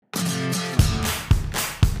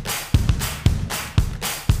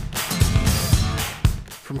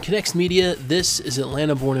Connex Media, this is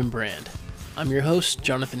Atlanta Born and Brand. I'm your host,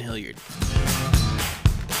 Jonathan Hilliard.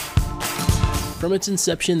 From its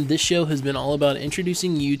inception, this show has been all about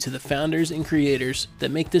introducing you to the founders and creators that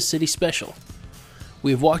make this city special. We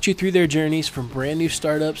have walked you through their journeys from brand new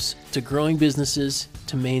startups to growing businesses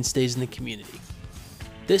to mainstays in the community.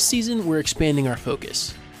 This season, we're expanding our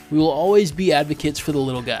focus. We will always be advocates for the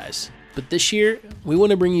little guys, but this year, we want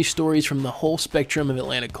to bring you stories from the whole spectrum of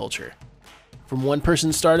Atlanta culture. From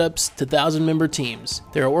one-person startups to 1,000-member teams,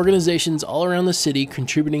 there are organizations all around the city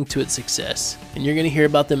contributing to its success, and you're going to hear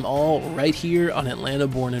about them all right here on Atlanta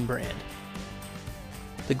Born and Brand.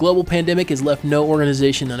 The global pandemic has left no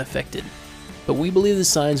organization unaffected, but we believe the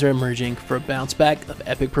signs are emerging for a bounce back of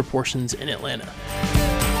epic proportions in Atlanta.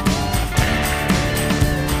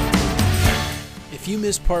 If you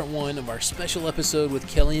missed part 1 of our special episode with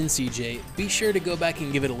Kelly and CJ, be sure to go back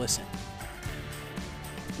and give it a listen.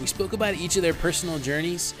 We spoke about each of their personal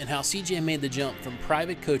journeys and how CJ made the jump from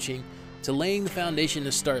private coaching to laying the foundation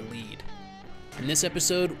to start LEAD. In this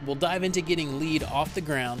episode, we'll dive into getting LEAD off the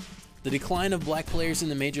ground, the decline of black players in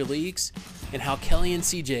the major leagues, and how Kelly and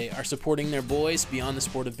CJ are supporting their boys beyond the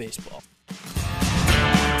sport of baseball.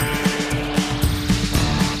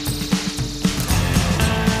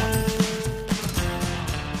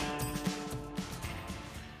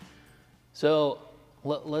 So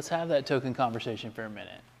let's have that token conversation for a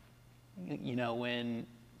minute. You know, when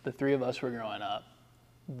the three of us were growing up,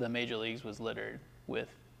 the major leagues was littered with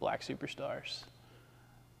black superstars.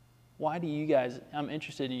 Why do you guys, I'm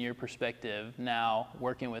interested in your perspective now,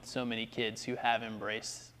 working with so many kids who have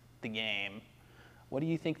embraced the game. What do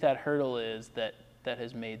you think that hurdle is that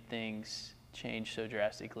has made things change so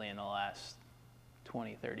drastically in the last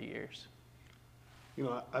 20, 30 years? You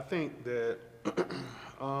know, I think that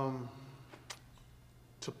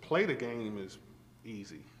to play the game is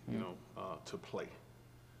easy, you know, to play.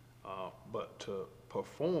 But to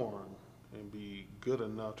perform and be good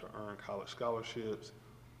enough to earn college scholarships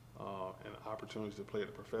and opportunities to play at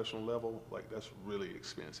a professional level, like that's really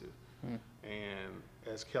expensive. And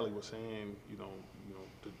as Kelly was saying, you know,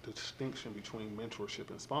 the distinction between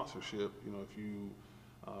mentorship and sponsorship, you know, if you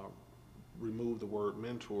remove the word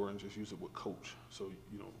mentor and just use it with coach. So,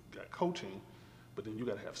 you know, you got coaching, but then you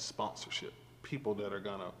got to have sponsorship. People that are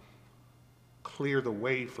gonna clear the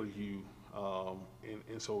way for you,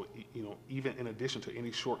 and so, you know, even in addition to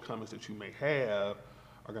any shortcomings that you may have,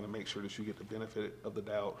 are gonna make sure that you get the benefit of the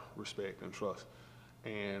doubt, respect, and trust.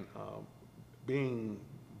 And being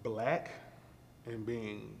black and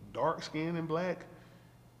being dark-skinned and black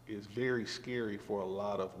is very scary for a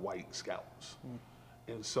lot of white scouts.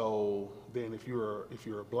 And so then if you're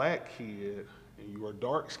a black kid and you're a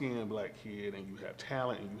dark-skinned black kid and you have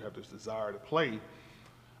talent and you have this desire to play,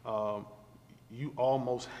 you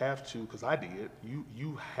almost have to, because I did,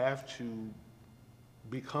 you have to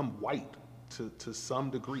become white to some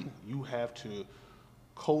degree. You have to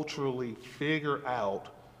culturally figure out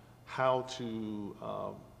how to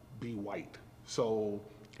be white. So,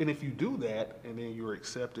 and if you do that and then you're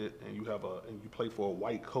accepted and you play for a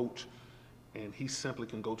white coach and he simply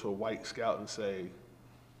can go to a white scout and say,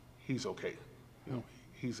 he's okay. You know,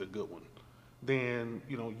 he's a good one. Then,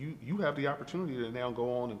 you know, you have the opportunity to now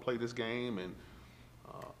go on and play this game and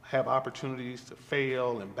have opportunities to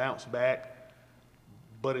fail and bounce back.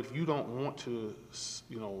 But if you don't want to,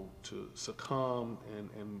 you know, to succumb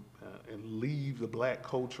and leave the black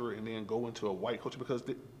culture and then go into a white culture, because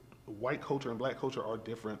the white culture and black culture are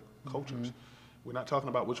different cultures. We're not talking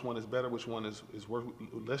about which one is better, which one is worse.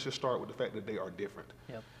 Let's just start with the fact that they are different.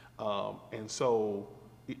 Yep. And so,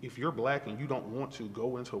 if you're black and you don't want to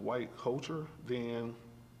go into white culture, then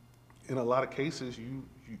in a lot of cases you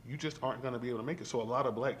just aren't going to be able to make it. So a lot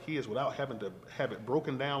of black kids, without having to have it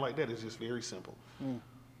broken down like that, is just very simple.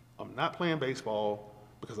 I'm not playing baseball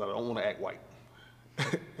because I don't want to act white.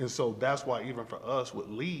 And so that's why even for us with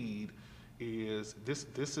LEAD is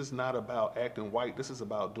this is not about acting white. This is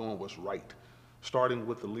about doing what's right. Starting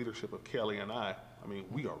with the leadership of Kelly and I mean,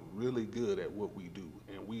 we are really good at what we do,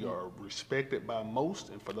 and we are respected by most.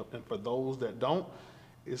 And for those that don't,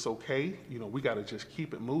 it's okay. You know, we got to just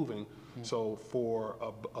keep it moving. So for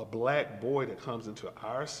a black boy that comes into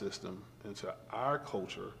our system, into our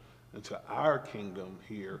culture, into our kingdom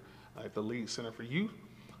here at the LEAD Center for Youth,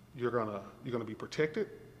 you're gonna be protected.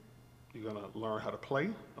 You're gonna learn how to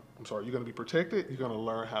play. You're gonna be protected. You're gonna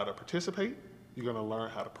learn how to participate. You're gonna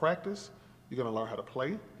learn how to practice. You're gonna learn how to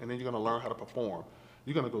play, and then you're gonna learn how to perform.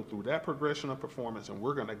 You're gonna go through that progression of performance, and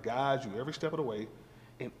we're gonna guide you every step of the way.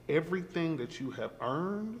 And everything that you have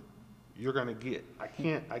earned, you're gonna get. I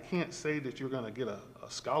can't say that you're gonna get a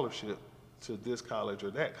scholarship to this college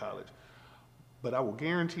or that college, but I will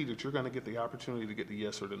guarantee that you're going to get the opportunity to get the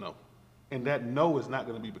yes or the no. And that no is not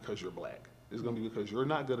going to be because you're black. It's going to be because you're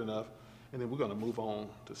not good enough, and then we're going to move on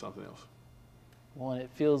to something else. Well, and it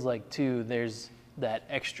feels like, too, there's that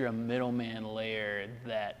extra middleman layer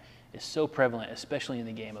that is so prevalent, especially in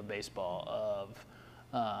the game of baseball,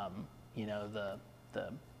 of, you know, the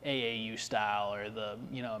AAU style or the,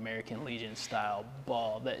 you know, American Legion style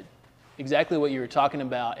ball. That exactly what you were talking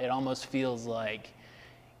about. It almost feels like,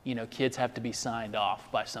 you know, kids have to be signed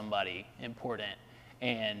off by somebody important,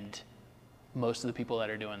 and most of the people that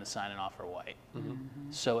are doing the signing off are white. Mm-hmm.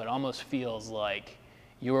 So it almost feels like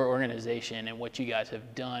your organization and what you guys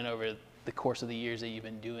have done over the course of the years that you've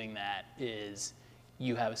been doing that is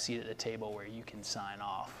you have a seat at the table where you can sign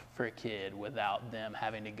off for a kid without them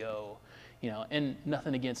having to go, you know, and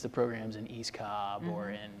nothing against the programs in East Cobb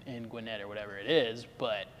or in Gwinnett or whatever it is,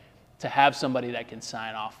 but to have somebody that can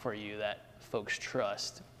sign off for you that folks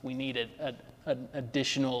trust, we need an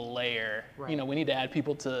additional layer. Right. You know, we need to add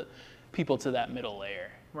people to that middle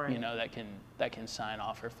layer. Right. You know, that can sign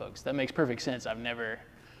off for folks. That makes perfect sense. I've never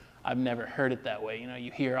heard it that way. You know,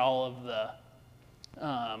 you hear all of the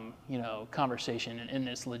you know, conversation and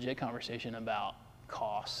this legit conversation about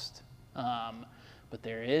cost, but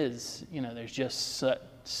there is, you know, there's just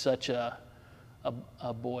such a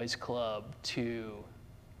boys club to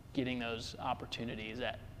getting those opportunities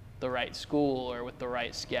at the right school or with the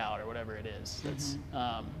right scout or whatever it is. That's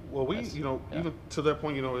well, we, you know, even to that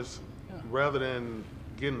point, you know, is rather than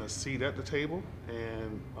getting a seat at the table,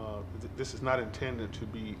 and this is not intended to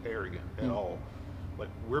be arrogant at all. Like,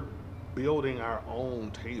 we're building our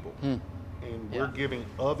own table, and we're giving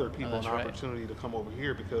other people an opportunity to come over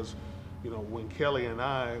here, because, you know, when Kelly and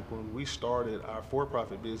I, when we started our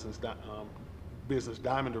for-profit business,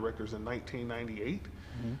 Diamond Directors in 1998,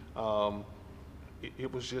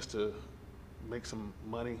 it was just to make some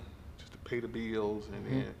money, just to pay the bills,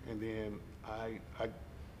 and then I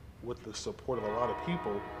with the support of a lot of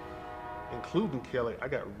people, including Kelly, I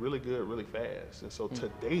got really good really fast. And so to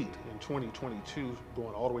date, in 2022,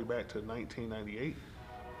 going all the way back to 1998,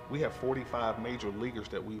 we have 45 major leaguers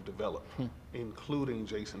that we've developed, including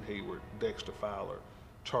Jason Hayward, Dexter Fowler,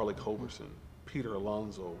 Charlie Culberson, Peter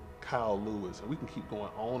Alonso, Kyle Lewis, and we can keep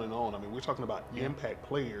going on and on. I mean, we're talking about impact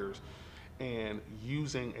players and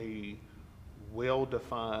using a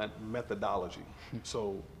well-defined methodology.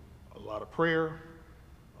 So a lot of prayer,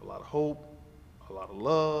 a lot of hope, a lot of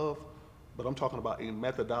love, but I'm talking about a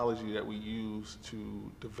methodology that we use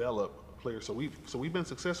to develop players. So we've been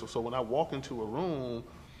successful. So when I walk into a room,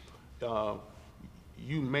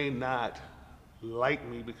 you may not like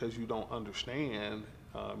me because you don't understand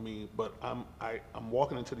me, but I'm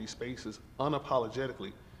walking into these spaces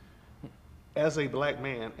unapologetically as a black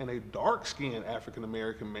man and a dark-skinned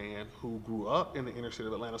African-American man who grew up in the inner city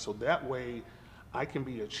of Atlanta. So that way I can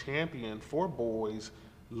be a champion for boys,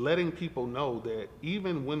 letting people know that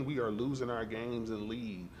even when we are losing our games and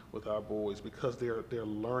lead with our boys, because they're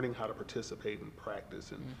learning how to participate and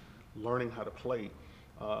practice and learning how to play,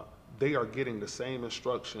 they are getting the same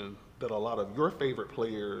instruction that a lot of your favorite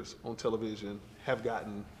players on television have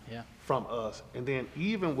gotten from us. And then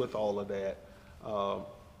even with all of that,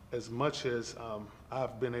 as much as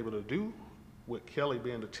I've been able to do, with Kelly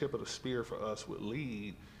being the tip of the spear for us with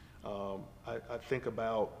lead, I think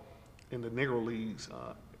about in the Negro Leagues,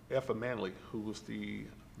 Effa Manley, who was the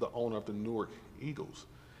owner of the Newark Eagles,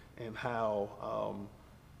 and how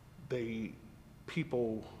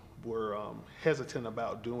people were hesitant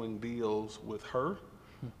about doing deals with her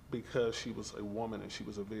because she was a woman and she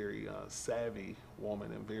was a very savvy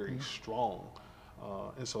woman and very strong.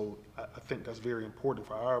 And so I think that's very important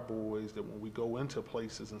for our boys, that when we go into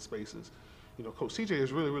places and spaces, you know, Coach CJ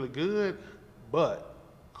is really, really good, but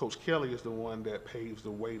Coach Kelly is the one that paves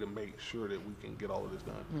the way to make sure that we can get all of this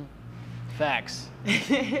done. Facts.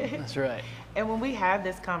 That's right. And when we have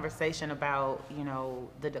this conversation about, you know,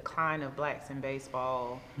 the decline of blacks in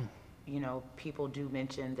baseball, you know, people do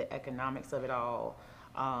mention the economics of it all.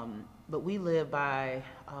 But we live by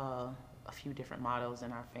a few different mottos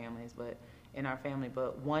in our family,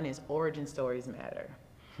 but one is origin stories matter.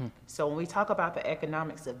 So when we talk about the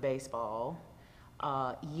economics of baseball,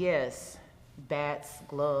 yes, bats,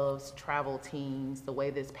 gloves, travel teams, the way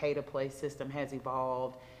this pay-to-play system has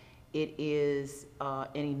evolved, it is an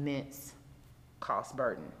immense cost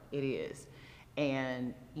burden. It is.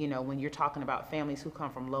 And, you know, when you're talking about families who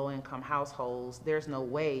come from low-income households, there's no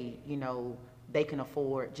way, you know, they can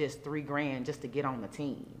afford just $3,000 just to get on the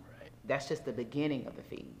team. Right. That's just the beginning of the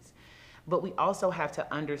fees. But we also have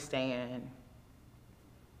to understand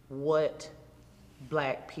what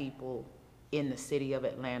black people in the city of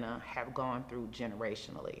Atlanta have gone through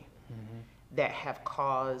generationally. that have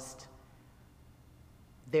caused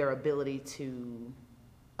their ability to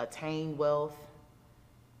attain wealth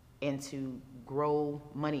and to grow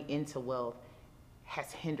money into wealth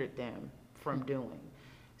has hindered them from doing.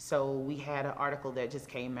 So we had an article that just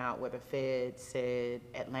came out where the Fed said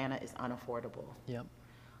Atlanta is unaffordable. Yep.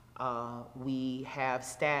 We have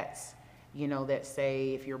stats, that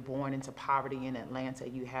say if you're born into poverty in Atlanta,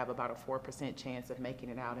 you have about a 4% chance of making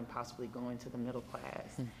it out and possibly going to the middle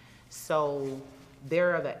class. So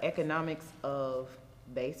there are the economics of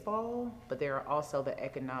baseball, but there are also the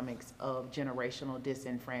economics of generational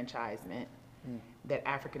disenfranchisement that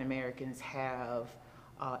African Americans have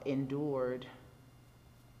endured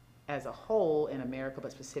as a whole in America,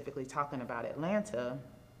 but specifically talking about Atlanta,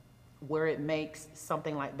 where it makes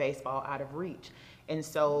something like baseball out of reach. And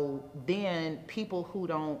so then people who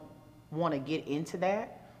don't want to get into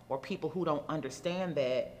that, or people who don't understand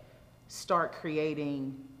that, start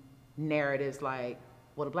creating narratives like,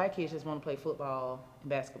 well, the black kids just want to play football and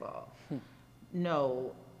basketball.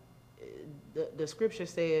 No, the scripture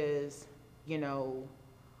says,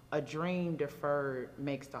 a dream deferred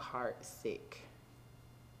makes the heart sick.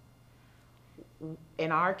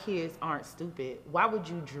 And our kids aren't stupid. Why would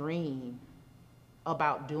you dream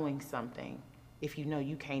about doing something if you know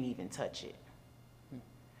you can't even touch it?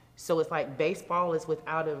 So it's like baseball is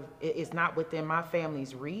it's not within my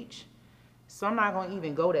family's reach. So I'm not gonna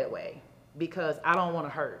even go that way because I don't want to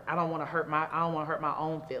hurt. I don't want to hurt my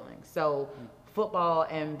own feelings. So football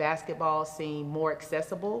and basketball seem more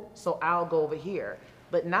accessible, so I'll go over here.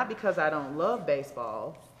 But not because I don't love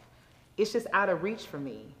baseball. It's just out of reach for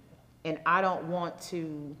me. And I don't want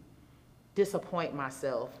to disappoint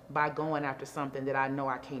myself by going after something that I know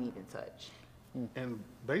I can't even touch. And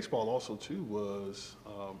baseball also too was,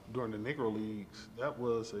 during the Negro Leagues, that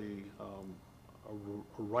was a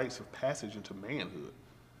rites of passage into manhood.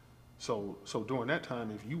 So during that time,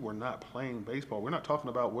 if you were not playing baseball, we're not talking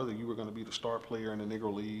about whether you were going to be the star player in the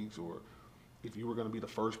Negro Leagues or if you were going to be the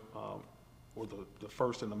first or the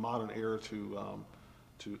first in the modern era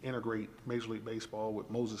to integrate Major League Baseball, with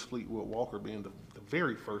Moses Fleetwood Walker being the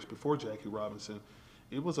very first before Jackie Robinson.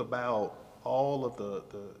 It was about all of the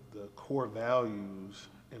core values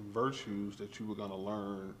and virtues that you were going to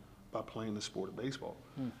learn by playing the sport of baseball.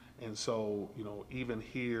 And so, even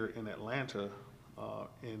here in Atlanta,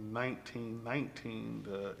 in 1919,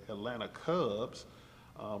 the Atlanta Cubs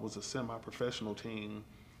was a semi-professional team.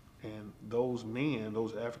 And those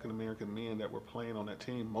African-American men that were playing on that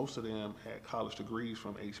team, most of them had college degrees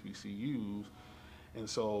from HBCUs. And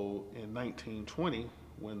so in 1920,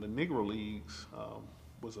 when the Negro Leagues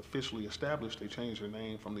was officially established, they changed their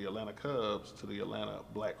name from the Atlanta Cubs to the Atlanta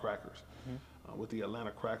Black Crackers, with the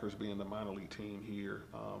Atlanta Crackers being the minor league team here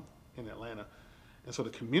in Atlanta. And so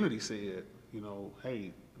the community said,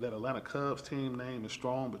 hey, that Atlanta Cubs team name is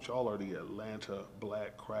strong, but y'all are the Atlanta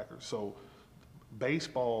Black Crackers. So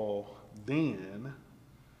baseball then,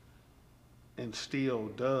 and still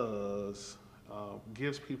does,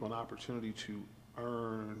 gives people an opportunity to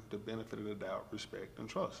earn the benefit of the doubt, respect, and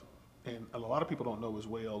trust. And a lot of people don't know as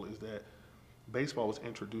well is that baseball was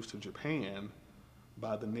introduced to Japan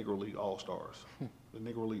by the Negro League All-Stars, the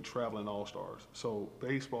Negro League Traveling All-Stars. So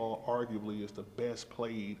baseball arguably is the best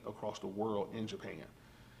played across the world in Japan.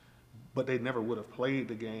 But they never would have played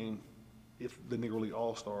the game if the Negro League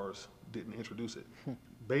All-Stars didn't introduce it.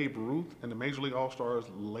 Babe Ruth and the Major League All-Stars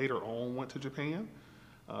later on went to Japan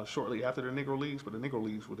shortly after the Negro Leagues, but the Negro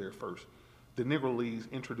Leagues were there first. The Negro Leagues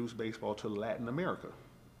introduced baseball to Latin America.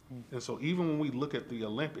 And so even when we look at the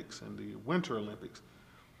Olympics and the Winter Olympics,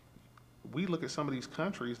 we look at some of these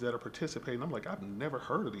countries that are participating. I'm like, I've never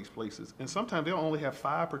heard of these places. And sometimes they'll only have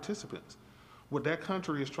 5 participants. What that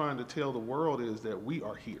country is trying to tell the world is that we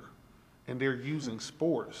are here. And they're using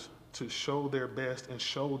sports to show their best and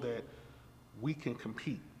show that we can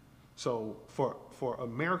compete. So for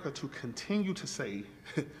America to continue to say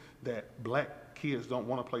that black kids don't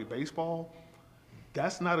want to play baseball,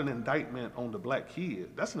 that's not an indictment on the black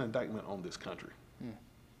kid. That's an indictment on this country.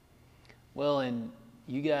 Well, and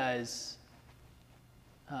you guys,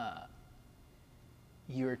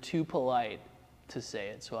 you're too polite to say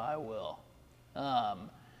it, so I will.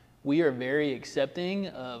 We are very accepting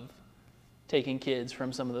of taking kids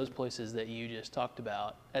from some of those places that you just talked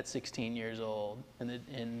about at 16 years old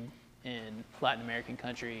in Latin American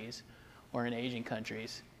countries or in Asian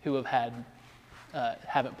countries who have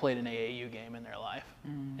haven't played an AAU game in their life,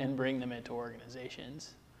 and bring them into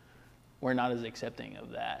organizations. We're not as accepting of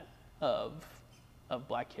that, of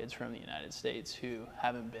black kids from the United States who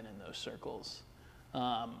haven't been in those circles.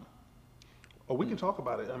 Oh, Oh, we can talk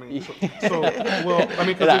about it. I mean, well, I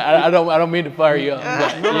mean, 'cause I don't mean to fire you up.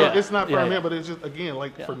 But no, yeah, it's not for yeah, me, yeah. but it's just, again,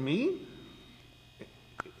 like for me,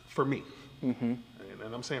 Mm-hmm.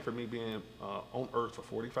 and I'm saying for me being on earth for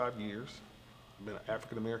 45 years, I've been an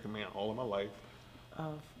African-American man all of my life.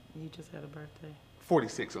 You just had a birthday.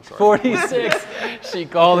 46, I'm sorry. 46. She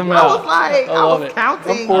called him I out. was like, I love was it.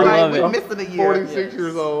 counting, I love like, it. we're missing a year. 46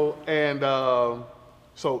 years old, and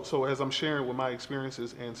so as I'm sharing with my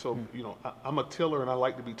experiences, and so you know, I'm a tiller and I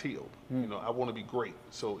like to be tilled. You know, I want to be great.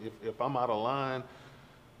 So if I'm out of line,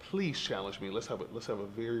 please challenge me. Let's have a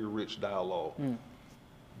very rich dialogue.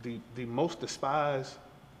 The most despised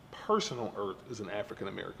person on earth is an African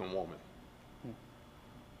American woman.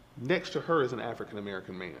 Next to her is an African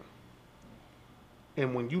American man.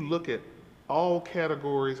 And when you look at all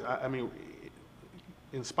categories, I mean,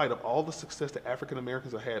 in spite of all the success that African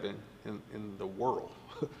Americans are having in the world,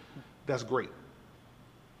 that's great.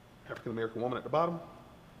 African American woman at the bottom.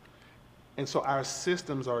 And so our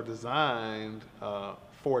systems are designed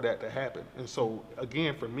for that to happen. And so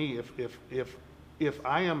again, for me, if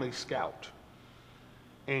I am a scout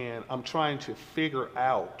and I'm trying to figure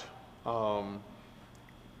out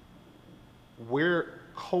where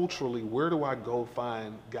culturally, where do I go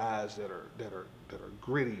find guys that are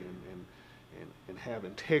gritty and have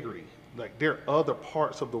integrity? Like, there are other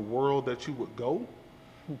parts of the world that you would go.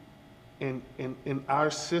 And in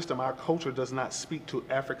our system, our culture does not speak to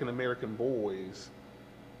African American boys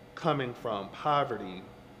coming from poverty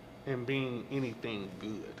and being anything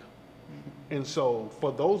good. And so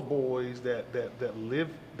for those boys that live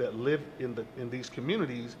in these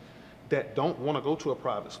communities that don't want to go to a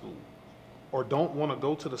private school or don't want to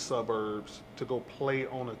go to the suburbs to go play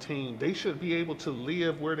on a team, they should be able to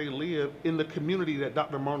live where they live in the community that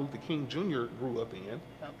Dr. Martin Luther King Jr. grew up in. Yep.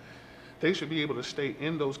 They should be able to stay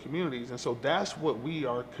in those communities. And so that's what we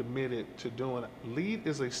are committed to doing. LEAD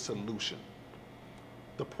is a solution.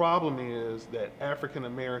 The problem is that African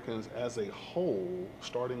Americans as a whole,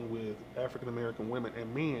 starting with African American women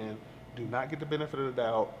and men, do not get the benefit of the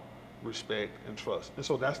doubt, respect, and trust. And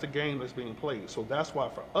so that's the game that's being played. So that's why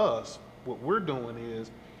for us, what we're doing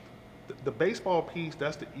is the baseball piece,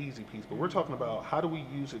 that's the easy piece, but we're talking about how do we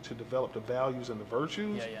use it to develop the values and the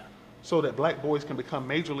virtues so that black boys can become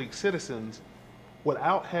major league citizens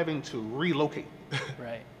without having to relocate.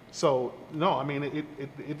 Right. So no, I mean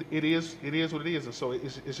it is what it is, and so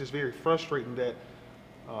it's just very frustrating that,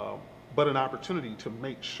 but an opportunity to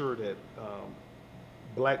make sure that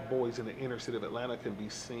black boys in the inner city of Atlanta can be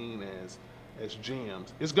seen as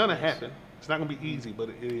gems. It's gonna happen. It's not gonna be easy, but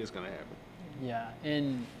it is gonna happen. Yeah,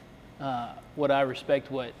 and what I respect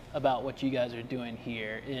about what you guys are doing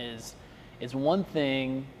here is it's one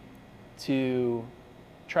thing to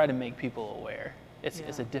try to make people aware.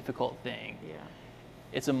 It's a difficult thing. Yeah.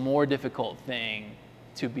 It's a more difficult thing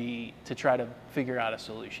to try to figure out a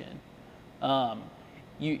solution.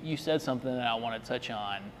 You said something that I want to touch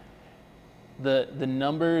on. The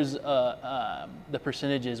numbers, the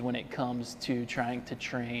percentages when it comes to trying to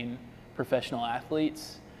train professional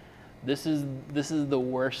athletes. This is the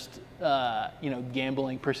worst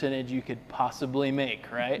gambling percentage you could possibly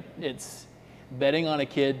make, right? It's betting on a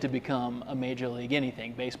kid to become a major league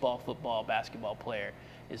anything, baseball, football, basketball player,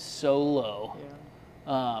 is so low.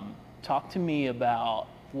 Yeah. Talk to me about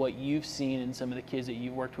what you've seen in some of the kids that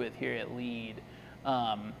you've worked with here at LEAD.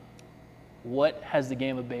 What has the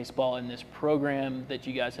game of baseball in this program that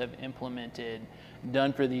you guys have implemented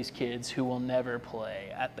done for these kids who will never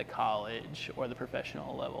play at the college or the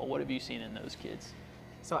professional level? What have you seen in those kids?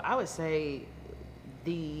 So I would say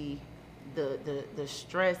the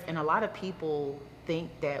stress, and a lot of people think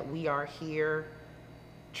that we are here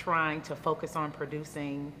trying to focus on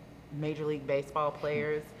producing Major League Baseball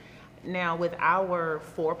players. Now, with our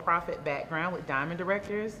for-profit background with Diamond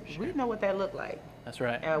Directors, we know what that looked like. That's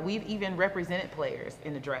right. We've even represented players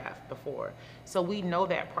in the draft before. So we know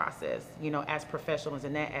that process, as professionals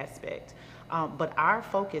in that aspect. But our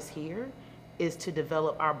focus here is to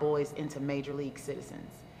develop our boys into major league citizens.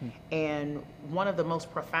 And one of the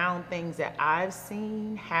most profound things that I've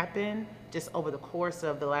seen happen just over the course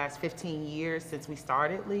of the last 15 years since we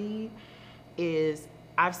started LEAD is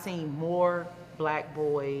I've seen more black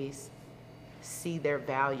boys see their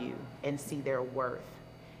value and see their worth.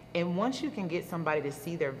 And once you can get somebody to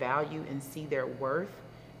see their value and see their worth,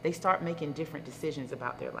 they start making different decisions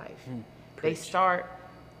about their life. They start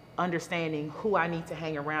understanding who I need to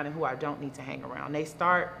hang around and who I don't need to hang around. They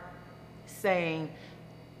start saying,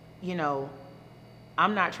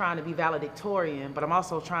 I'm not trying to be valedictorian, but I'm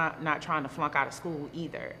also not trying to flunk out of school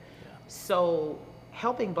either. Yeah. So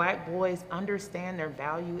helping black boys understand their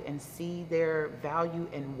value and see their value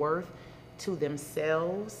and worth to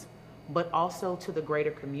themselves, but also to the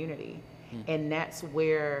greater community. And that's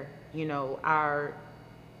where, you know, our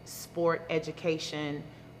sport education,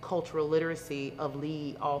 cultural literacy of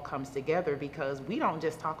Lee all comes together, because we don't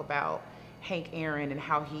just talk about Hank Aaron and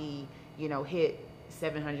how he, you know, hit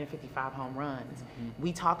 755 home runs.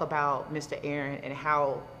 We talk about Mr. Aaron and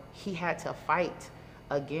how he had to fight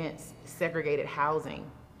against segregated housing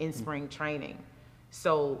in spring training.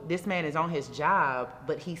 So this man is on his job,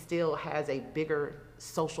 but he still has a bigger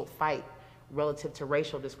social fight relative to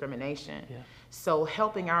racial discrimination. Yeah. So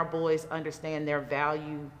helping our boys understand their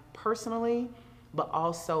value personally, but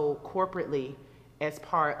also corporately as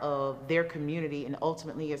part of their community and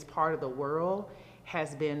ultimately as part of the world,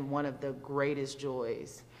 has been one of the greatest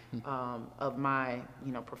joys of my,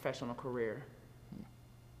 you know, professional career.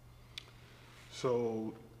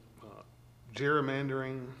 So,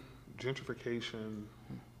 gerrymandering, gentrification,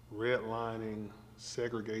 redlining,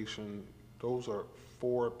 segregation, those are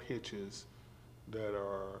 4 pitches that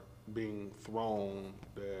are being thrown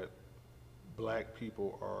that black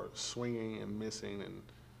people are swinging and missing and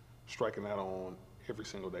striking out on every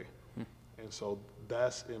single day. And so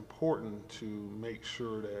that's important to make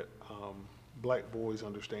sure that black boys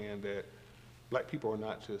understand that black people are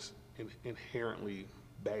not just inherently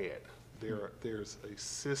bad. There's a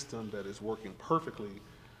system that is working perfectly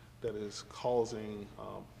that is causing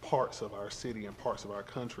parts of our city and parts of our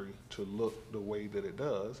country to look the way that it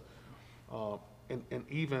does. And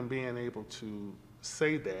even being able to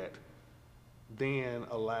say that then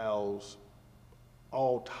allows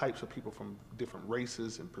all types of people from different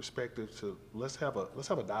races and perspectives to let's have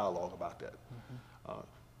a dialogue about that.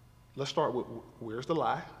 Let's start with where's the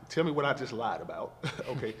lie? Tell me what I just lied about,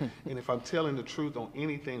 okay? And if I'm telling the truth on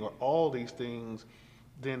anything or all these things,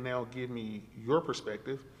 then now give me your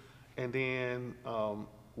perspective, and then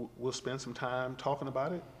we'll spend some time talking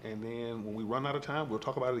about it. And then when we run out of time, we'll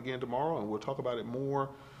talk about it again tomorrow, and we'll talk about it more.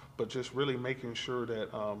 But just really making sure that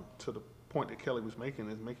to the point that Kelly was making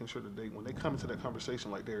is making sure that when they come into that conversation,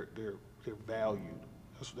 like they're valued.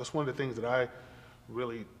 That's one of the things that I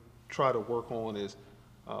really try to work on is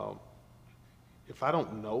if I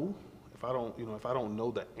don't know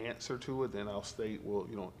the answer to it, then I'll state, well,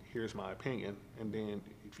 you know, here's my opinion. And then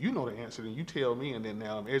if you know the answer, then you tell me, and then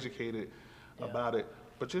now I'm educated about it.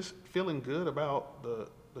 But just feeling good about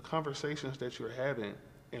the conversations that you're having,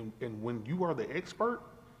 and when you are the expert,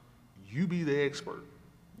 you be the expert.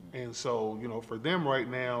 And so, you know, for them right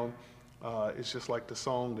now, it's just like the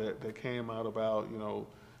song that came out about, you know,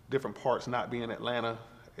 different parts not being Atlanta.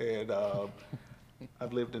 And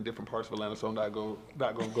I've lived in different parts of Atlanta, so I'm not going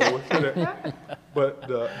to go with that. But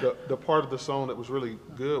the part of the song that was really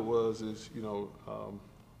good is, you know,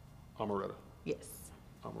 Amaretta. Yes.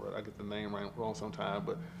 Amaretta. I get the name wrong sometimes,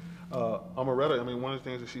 but Amaretta, I mean, one of the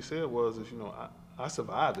things that she said was, you know, I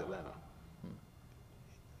survived Atlanta.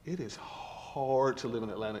 It is hard to live in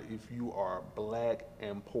Atlanta if you are black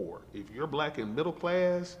and poor. If you're black and middle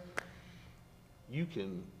class, you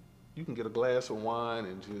can get a glass of wine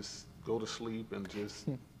and just go to sleep and just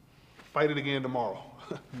fight it again tomorrow.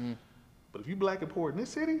 But if you're black and poor in this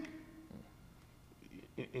city,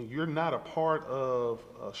 and you're not a part of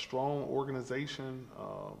a strong organization,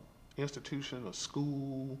 institution, a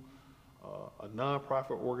school, a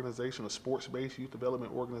nonprofit organization, a sports-based youth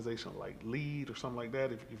development organization like LEAD or something like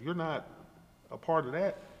that, if you're not a part of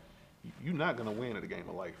that, you're not going to win at a game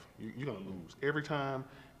of life. You're going to lose every time.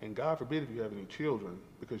 And God forbid if you have any children,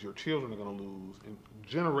 because your children are going to lose in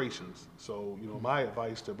generations. So, you know, my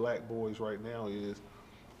advice to black boys right now is,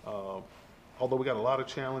 although we got a lot of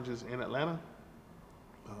challenges in Atlanta,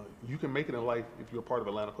 you can make it in life if you're a part of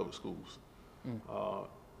Atlanta Public Schools.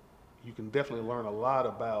 You can definitely learn a lot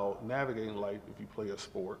about navigating life if you play a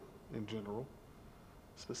sport in general,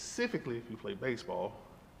 specifically if you play baseball,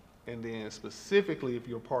 and then specifically if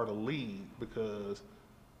you're part of LEAD, because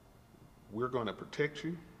we're going to protect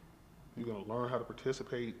you. You're going to learn how to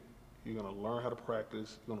participate. You're going to learn how to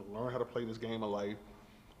practice. You're going to learn how to play this game of life.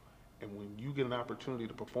 And when you get an opportunity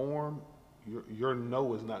to perform, your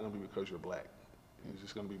no is not going to be because you're black. It's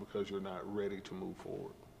just going to be because you're not ready to move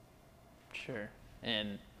forward. Sure.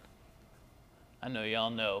 And I know y'all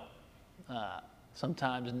know,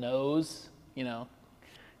 sometimes no's, you know,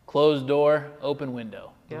 closed door, open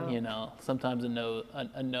window. Yeah. You know, sometimes a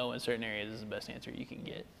no in certain areas is the best answer you can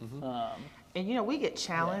get. And you know, we get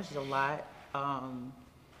challenged a lot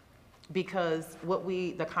because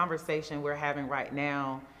the conversation we're having right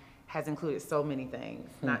now has included so many things,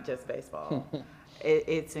 not just baseball.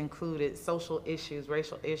 It's included social issues,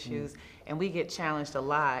 racial issues, and we get challenged a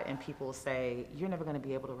lot, and people say, you're never going to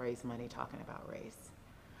be able to raise money talking about race.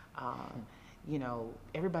 you know,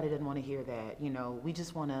 everybody doesn't want to hear that. You know, we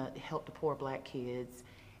just want to help the poor black kids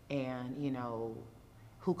and, you know,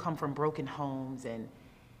 who come from broken homes. And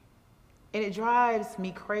it drives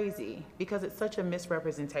me crazy because it's such a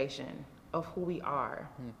misrepresentation of who we are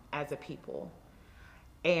as a people.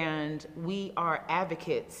 And we are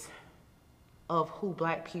advocates of who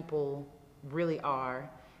black people really are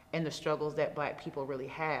and the struggles that black people really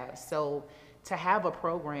have. So to have a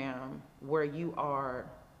program where you are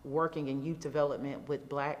working in youth development with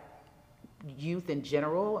black youth in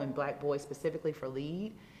general and black boys specifically for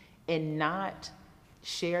LEAD, and not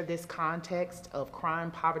share this context of crime,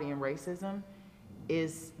 poverty, and racism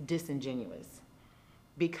is disingenuous,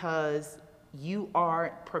 because you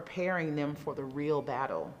are preparing them for the real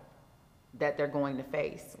battle that they're going to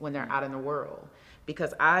face when they're out in the world.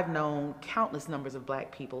 Because I've known countless numbers of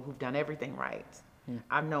black people who've done everything right.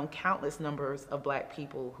 I've known countless numbers of black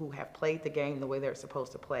people who have played the game the way they're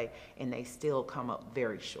supposed to play, and they still come up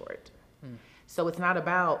very short. So it's not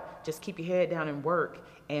about just keep your head down and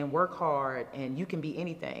work hard and you can be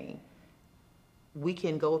anything. We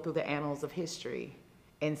can go through the annals of history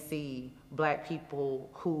and see black people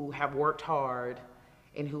who have worked hard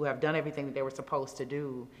and who have done everything that they were supposed to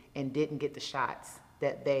do and didn't get the shots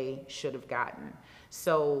that they should have gotten.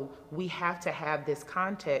 So we have to have this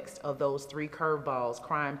context of those three curveballs,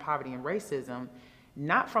 crime, poverty, and racism,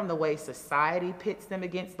 not from the way society pits them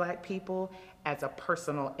against black people as a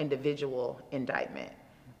personal individual indictment.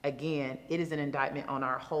 Again, it is an indictment on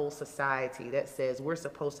our whole society that says we're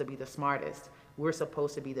supposed to be the smartest, we're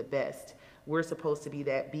supposed to be the best, we're supposed to be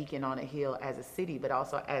that beacon on a hill as a city, but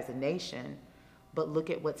also as a nation. But look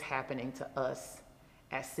at what's happening to us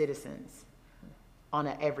as citizens on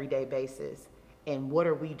an everyday basis. And what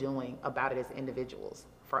are we doing about it as individuals?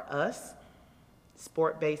 For us,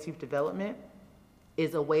 sport-based youth development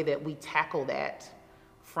is a way that we tackle that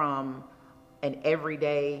from an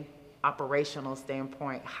everyday operational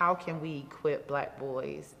standpoint. How can we equip black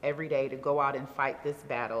boys every day to go out and fight this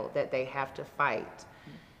battle that they have to fight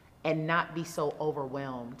and not be so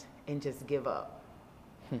overwhelmed and just give up?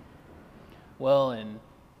 Well, and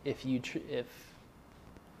if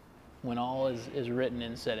when all is written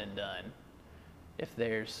and said and done, if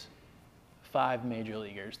there's 5 major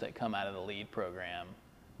leaguers that come out of the LEAD program,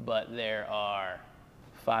 but there are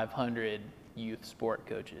 500 youth sport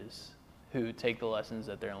coaches who take the lessons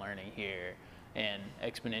that they're learning here and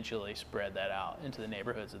exponentially spread that out into the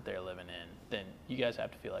neighborhoods that they're living in, then you guys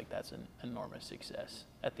have to feel like that's an enormous success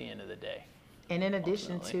at the end of the day. And in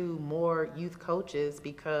addition to more youth coaches,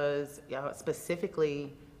 because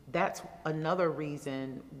specifically, that's another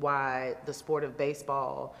reason why the sport of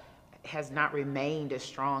baseball has not remained as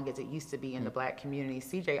strong as it used to be in the black community.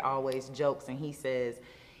 CJ always jokes and he says,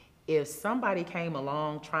 if somebody came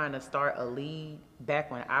along trying to start a league back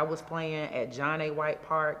when I was playing at John A. White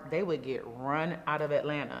Park, they would get run out of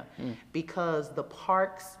Atlanta because the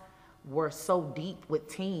parks were so deep with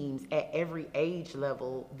teams at every age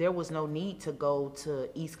level. There was no need to go to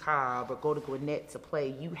East Cobb or go to Gwinnett to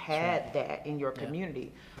play. You had that in your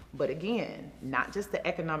community. But again, not just the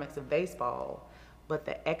economics of baseball, but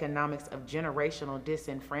the economics of generational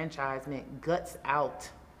disenfranchisement guts out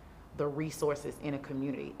the resources in a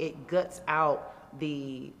community. It guts out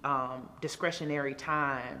the discretionary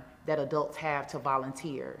time that adults have to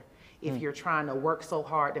volunteer. If you're trying to work so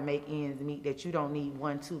hard to make ends meet that you don't need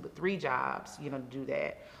 1, 2, but 3 jobs, to do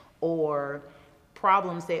that. Or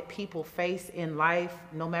problems that people face in life,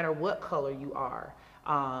 no matter what color you are.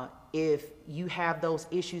 If you have those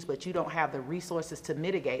issues, but you don't have the resources to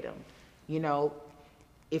mitigate them,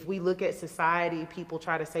 if we look at society, people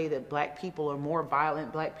try to say that black people are more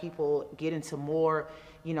violent, black people get into more,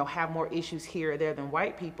 have more issues here or there than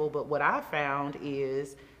white people. But what I found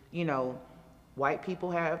is, white people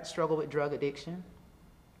have struggled with drug addiction.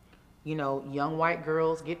 Young white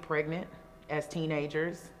girls get pregnant as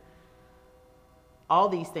teenagers. All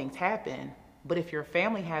these things happen, but if your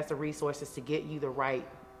family has the resources to get you the right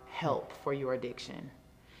help for your addiction,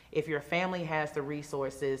 if your family has the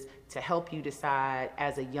resources to help you decide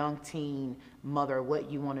as a young teen mother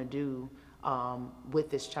what you want to do with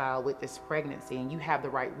this child, with this pregnancy, and you have the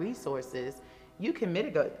right resources, you can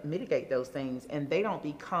mitigate those things, and they don't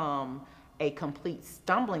become a complete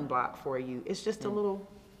stumbling block for you. It's just a little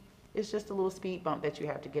speed bump that you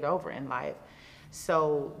have to get over in life.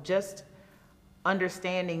 So just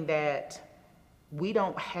understanding that we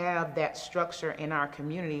don't have that structure in our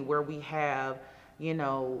community where we have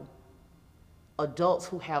adults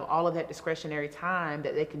who have all of that discretionary time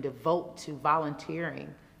that they can devote to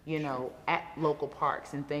volunteering, at local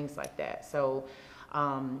parks and things like that. So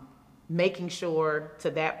making sure to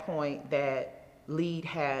that point that LEAD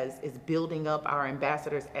is building up our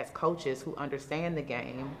ambassadors as coaches who understand the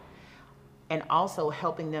game, and also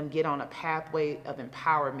helping them get on a pathway of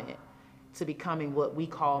empowerment to becoming what we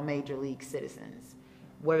call major league citizens.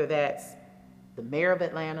 Whether that's the mayor of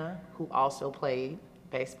Atlanta, who also played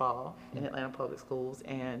baseball in Atlanta Public Schools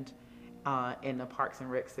and in the Parks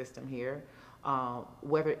and Rec system here,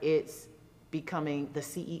 whether it's becoming the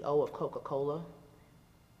CEO of Coca-Cola,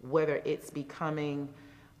 whether it's becoming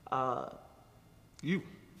You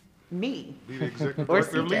me be the executive or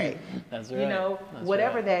director of CJ. LEAD. That's right. You know, That's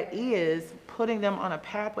whatever right. that is, putting them on a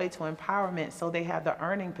pathway to empowerment so they have the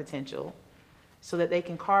earning potential so that they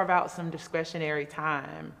can carve out some discretionary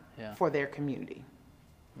time Yeah. for their community.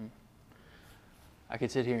 I could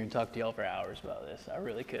sit here and talk to y'all for hours about this. I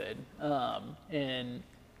really could. In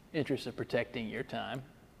interest of protecting your time,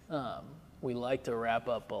 we like to wrap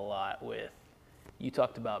up a lot with, you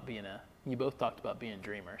both talked about being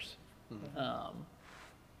dreamers.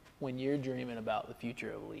 When you're dreaming about the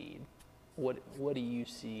future of LEAD, what do you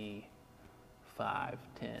see 5,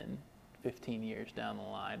 10, 15 years down the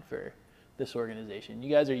line for this organization? You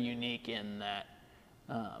guys are unique in that,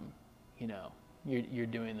 you know, you're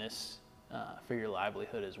doing this for your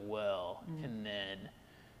livelihood as well, and then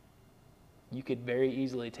you could very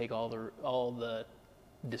easily take all the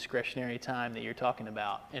discretionary time that you're talking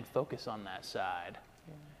about and focus on that side.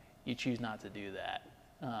 You choose not to do that.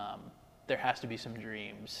 There has to be some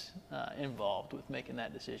dreams involved with making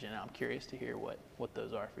that decision. I'm curious to hear what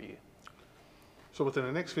those are for you. So within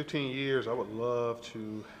the next 15 years, I would love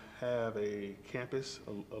to have a campus,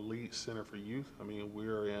 a LEAD Center for Youth. I mean,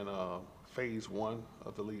 we're in phase 1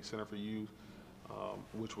 of the LEAD Center for Youth,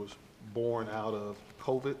 which was born out of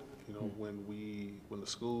COVID. You know, when the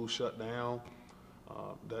schools shut down,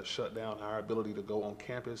 that shut down our ability to go on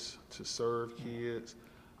campus to serve kids,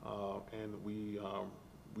 and we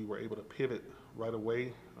were able to pivot right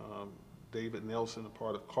away. David Nelson, a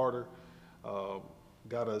part of Carter,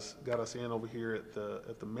 got us in over here at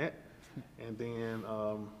the Met, and then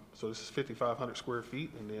so this is 5,500 square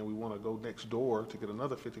feet, and then we want to go next door to get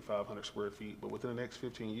another 5,500 square feet. But within the next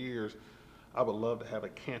 15 years, I would love to have a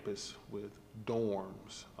campus with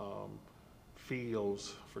dorms,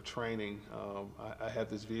 fields for training. I have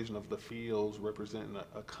this vision of the fields representing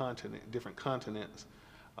a continent, different continents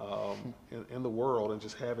in the world, and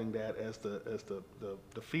just having that as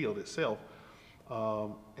the field itself,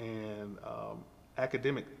 and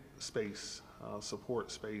academic space,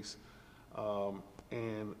 support space,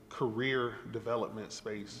 and career development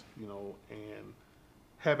space, you know, and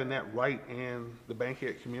having that right in the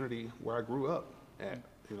Bankhead community where I grew up at,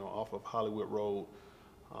 you know, off of Hollywood Road.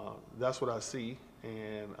 That's what I see,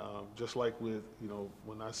 and just like with, you know,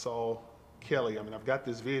 when I saw Kelly, I mean, I've got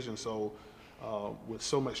this vision, so with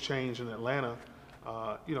so much change in Atlanta,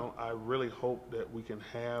 you know, I really hope that we can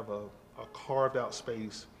have a carved out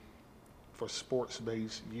space for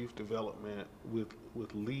sports-based youth development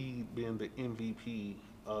with LEAD being the MVP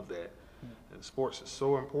of that. And sports is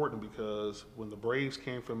so important because when the Braves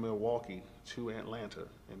came from Milwaukee to Atlanta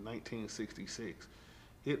in 1966,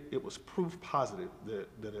 it was proof positive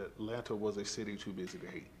that Atlanta was a city too busy to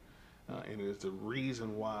hate. And it is the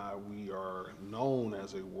reason why we are known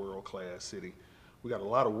as a world-class city. We got a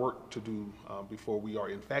lot of work to do before we are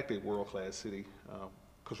in fact a world-class city,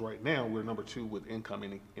 because right now we're number 2 with income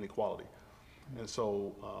inequality. And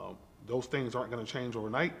so those things aren't going to change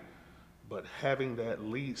overnight, but having that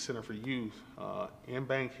LEAD Center for Youth in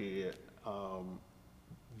Bankhead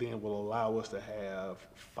then will allow us to have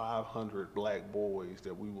 500 black boys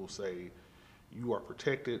that we will say, you are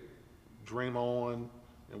protected, dream on,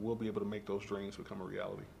 and we'll be able to make those dreams become a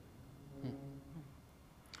reality.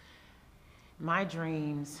 My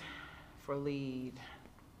dreams for LEAD,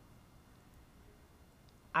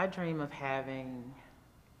 I dream of having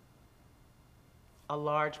a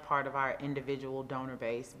large part of our individual donor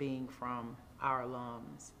base being from our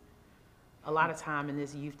alums. A lot of time in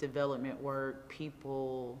this youth development work,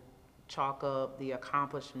 people chalk up the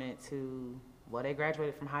accomplishment to, well, they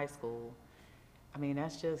graduated from high school. I mean,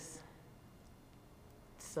 that's just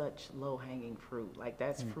such low-hanging fruit. Like,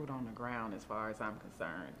 that's fruit on the ground as far as I'm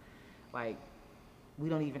concerned. Like, we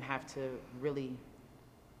don't even have to really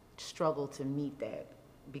struggle to meet that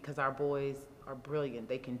because our boys are brilliant.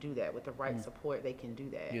 They can do that. With the right support, they can do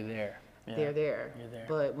that. You're there. Yeah. They're there. You're there.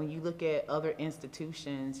 But when you look at other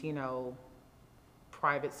institutions, you know,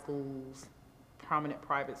 private schools,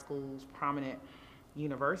 prominent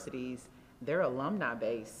universities, their alumni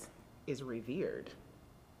base is revered.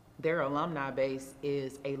 Their alumni base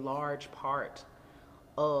is a large part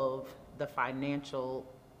of the financial,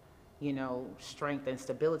 you know, strength and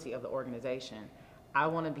stability of the organization. I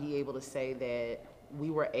want to be able to say that we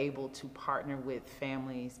were able to partner with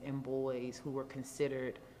families and boys who were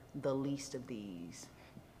considered the least of these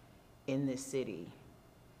in this city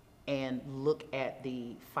and look at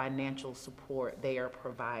the financial support they are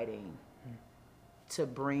providing to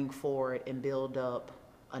bring forward and build up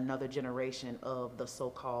another generation of the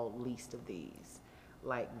so-called least of these.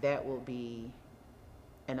 Like, that will be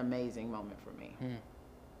an amazing moment for me.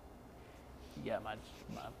 Yeah, my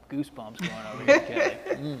goosebumps going over here,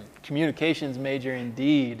 Kelly. Communications major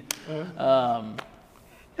indeed.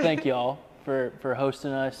 Thank y'all for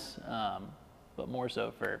hosting us, but more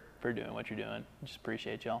so for doing what you're doing. Just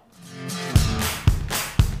appreciate y'all.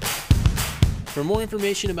 For more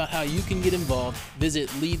information about how you can get involved, visit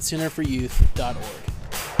leadcenterforyouth.org.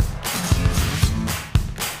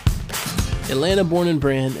 Atlanta Born and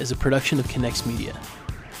Brand is a production of Connects Media.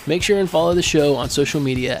 Make sure and follow the show on social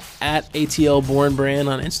media at ATL Born Brand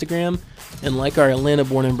on Instagram and like our Atlanta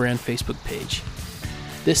Born and Brand Facebook page.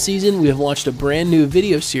 This season, we have launched a brand new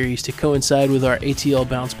video series to coincide with our ATL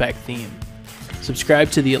Bounce Back theme. Subscribe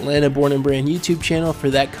to the Atlanta Born and Brand YouTube channel for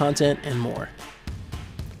that content and more.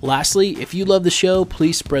 Lastly, if you love the show,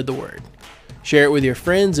 please spread the word. Share it with your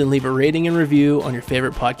friends and leave a rating and review on your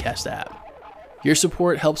favorite podcast app. Your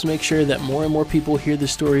support helps make sure that more and more people hear the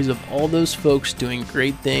stories of all those folks doing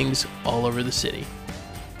great things all over the city.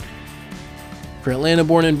 For Atlanta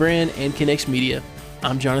Born and Brand and Connects Media,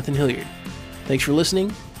 I'm Jonathan Hilliard. Thanks for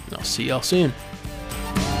listening, and I'll see y'all soon.